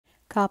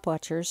Cop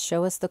watchers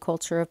show us the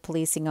culture of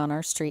policing on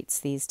our streets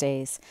these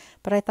days,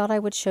 but I thought I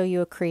would show you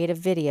a creative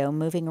video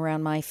moving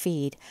around my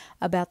feed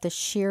about the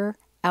sheer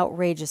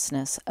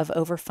outrageousness of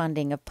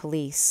overfunding of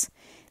police.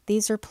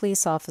 These are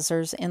police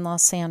officers in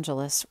Los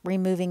Angeles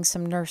removing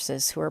some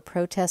nurses who are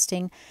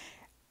protesting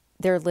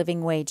their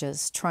living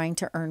wages, trying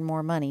to earn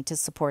more money to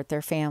support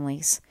their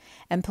families.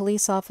 And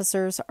police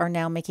officers are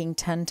now making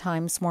 10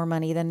 times more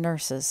money than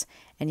nurses,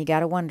 and you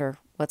gotta wonder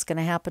what's going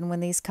to happen when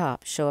these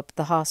cops show up at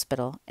the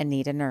hospital and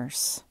need a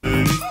nurse.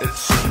 It's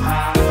so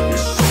high,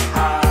 it's so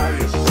high,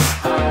 it's so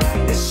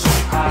high, it's so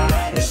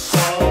high, it's so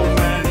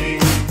high.